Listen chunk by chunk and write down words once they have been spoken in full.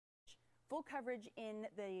full coverage in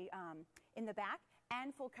the back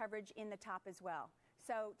and full coverage in the top as well.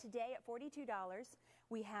 So today at $42,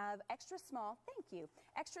 we have extra small, thank you,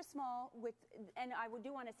 extra small with, and I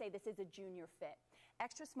do want to say this is a junior fit.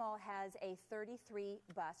 Extra small has a 33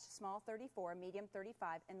 bust, small 34, medium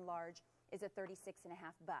 35, and large is a 36.5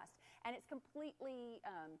 bust. And it's completely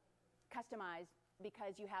customized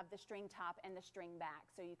because you have the string top and the string back,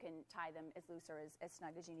 so you can tie them as loose or as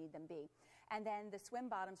snug as you need them be. And then the swim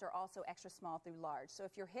bottoms are also extra small through large. So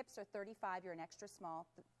if your hips are 35, you're an extra small.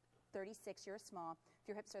 36, you're a small. If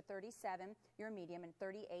your hips are 37, you're a medium, and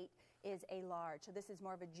 38 is a large. So this is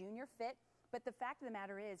more of a junior fit. But the fact of the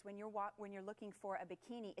matter is, when you're looking for a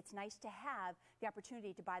bikini, it's nice to have the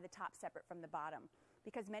opportunity to buy the top separate from the bottom,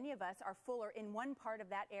 because many of us are fuller in one part of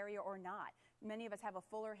that area or not. Many of us have a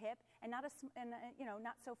fuller hip and not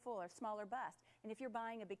so full or smaller bust. And if you're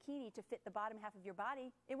buying a bikini to fit the bottom half of your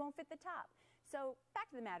body, it won't fit the top. So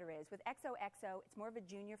fact of the matter is, with XOXO, it's more of a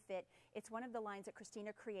junior fit. It's one of the lines that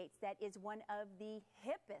Christina creates that is one of the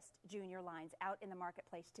hippest junior lines out in the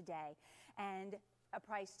marketplace today. And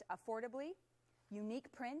priced affordably, unique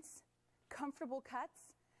prints, comfortable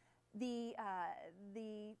cuts. The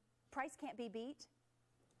price can't be beat.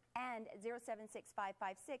 And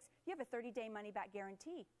 076556, you have a 30-day money-back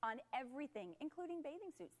guarantee on everything, including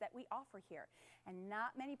bathing suits that we offer here. And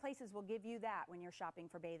not many places will give you that when you're shopping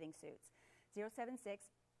for bathing suits.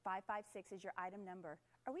 076556 is your item number.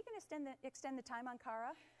 Are we going to extend the time on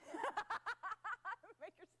Cara?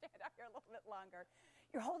 Make her stand out here a little bit longer.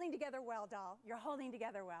 You're holding together well, doll. You're holding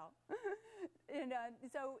together well. And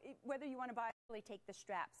whether you want to really take the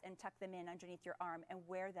straps and tuck them in underneath your arm and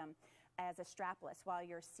wear them as a strapless while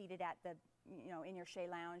you're seated at the, in your Shea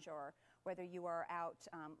Lounge, or whether you are out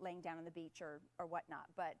laying down on the beach or whatnot.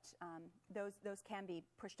 But those can be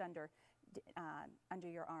pushed under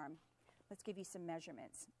your arm. Let's give you some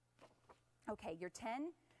measurements. Okay, your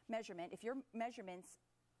 10 measurement, if your measurements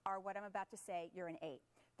are what I'm about to say, you're an 8.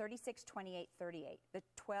 36, 28, 38. The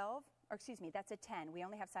 12, or excuse me, that's a 10. We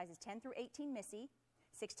only have sizes 10 through 18 Missy,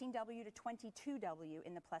 16W to 22W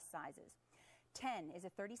in the plus sizes. 10 is a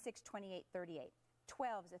 36, 28, 38.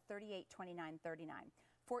 12 is a 38, 29, 39.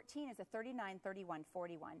 14 is a 39, 31,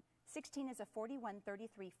 41. 16 is a 41,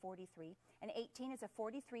 33, 43. And 18 is a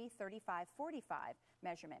 43, 35, 45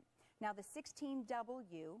 measurement. Now the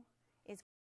 16W